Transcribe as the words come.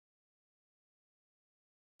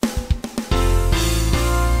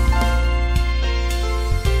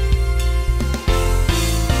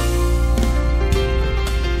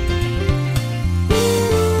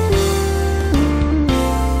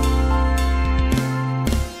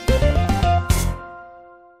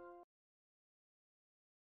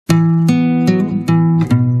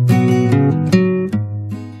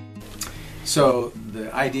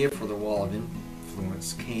idea for the Wall of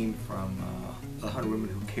Influence came from the 100 Women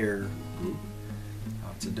Who Care group.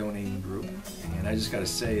 It's a donating group, and I just got to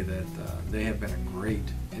say that they have been a great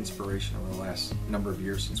inspiration over the last number of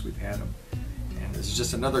years since we've had them. And this is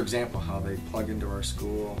just another example of how they plug into our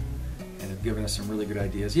school and have given us some really good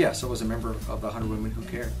ideas. Yeah, so I was a member of the 100 Women Who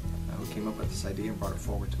Care who came up with this idea and brought it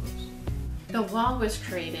forward to us. The wall was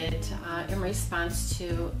created in response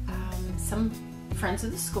to some friends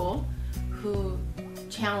of the school who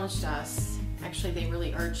challenged us. Actually, they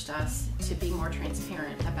really urged us to be more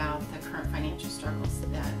transparent about the current financial struggles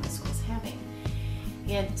that the school's having.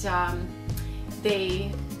 And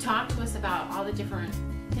they talked to us about all the different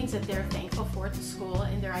things that they're thankful for at the school,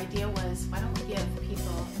 and their idea was, why don't we give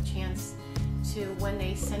people a chance to, when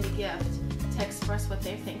they send a gift, to express what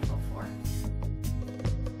they're thankful for.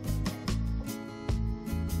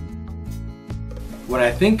 When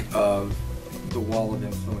I think of the Wall of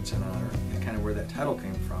Influence and Honor, and kind of where that title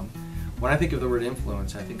came from, when I think of the word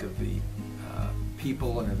influence, I think of the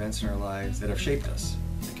people and events in our lives that have shaped us,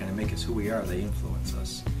 that kind of make us who we are. They influence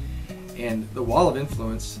us. And the Wall of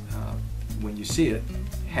Influence, when you see it,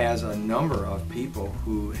 has a number of people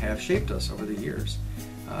who have shaped us over the years,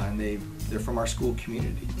 and they're from our school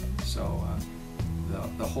community. So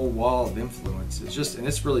the whole Wall of Influence is just, and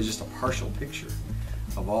it's really just a partial picture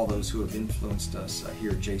of all those who have influenced us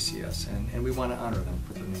here at JCS, and we want to honor them,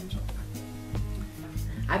 put their names up there.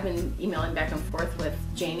 I've been emailing back and forth with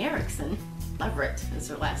Jane Erickson. Leverett is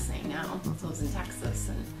her last name now. She lives in Texas,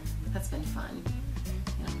 and that's been fun.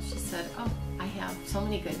 You know, she said, "Oh, I have so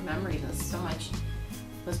many good memories, and so much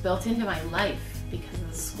was built into my life because of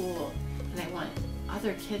the school, and I want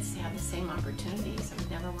other kids to have the same opportunities. I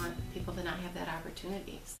would never want people to not have that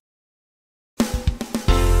opportunities."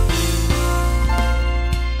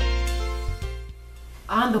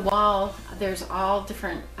 On the wall, there's all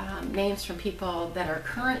different names from people that are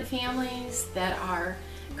current families, that are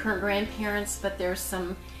current grandparents, but there's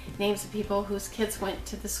some names of people whose kids went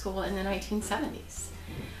to the school in the 1970s.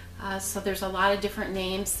 So there's a lot of different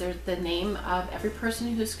names. There's the name of every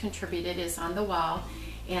person who's contributed is on the wall,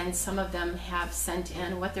 and some of them have sent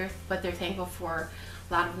in what they're thankful for.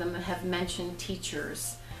 A lot of them have mentioned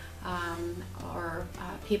teachers or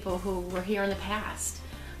people who were here in the past.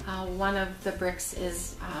 One of the bricks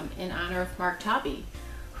is in honor of Mark Tobby,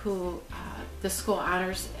 who the school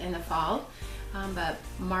honors in the fall. But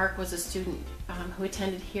Mark was a student who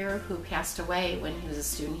attended here, who passed away when he was a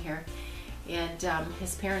student here. And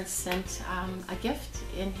his parents sent a gift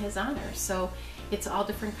in his honor. So it's all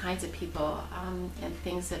different kinds of people and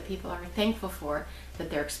things that people are thankful for that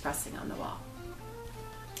they're expressing on the wall.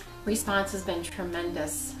 Response has been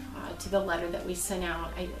tremendous to the letter that we sent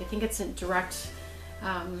out. I think it's a direct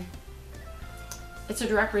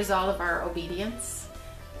result of our obedience.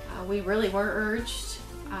 We really were urged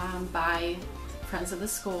by friends of the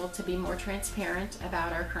school to be more transparent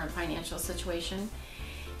about our current financial situation.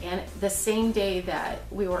 And the same day that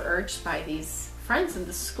we were urged by these friends of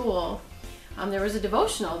the school, there was a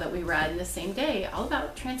devotional that we read in the same day all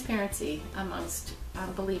about transparency amongst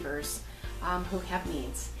believers who have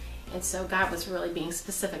needs. And so God was really being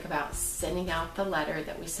specific about sending out the letter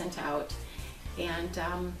that we sent out. And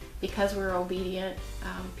because we were obedient,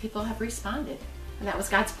 people have responded. And that was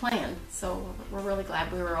God's plan. So we're really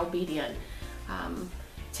glad we were obedient.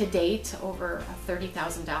 To date, over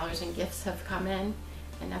 $30,000 in gifts have come in,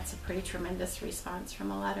 and that's a pretty tremendous response from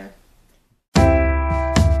a letter.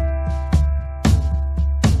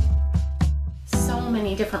 So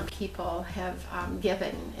many different people have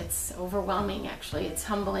given. It's overwhelming, actually. It's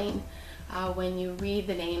humbling. When you read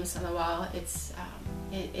the names on the wall, it's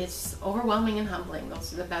overwhelming and humbling.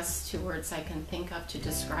 Those are the best two words I can think of to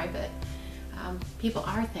describe it. People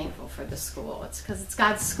are thankful for the school. It's because it's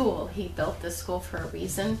God's school. He built this school for a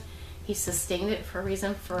reason. He sustained it for a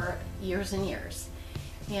reason for years and years.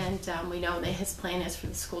 And we know that His plan is for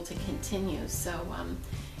the school to continue. So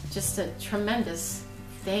just a tremendous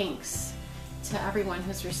thanks to everyone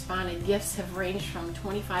who's responded. Gifts have ranged from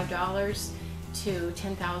 $25 to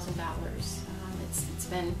 $10,000. It's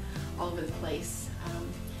been all over the place.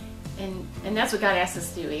 And that's what God asks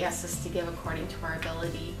us to do. He asks us to give according to our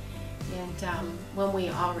ability. And when we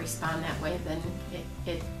all respond that way, then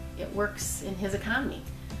it works in His economy.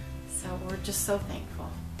 So we're just so thankful.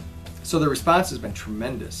 So the response has been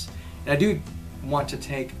tremendous. And I do want to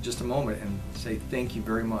take just a moment and say thank you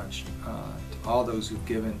very much to all those who've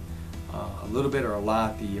given a little bit or a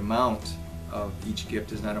lot. The amount of each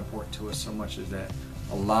gift is not important to us so much as that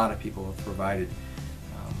a lot of people have provided.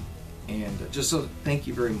 And just so thank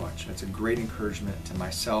you very much. It's a great encouragement to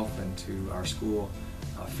myself and to our school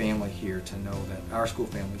family here to know that our school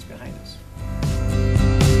family is behind us.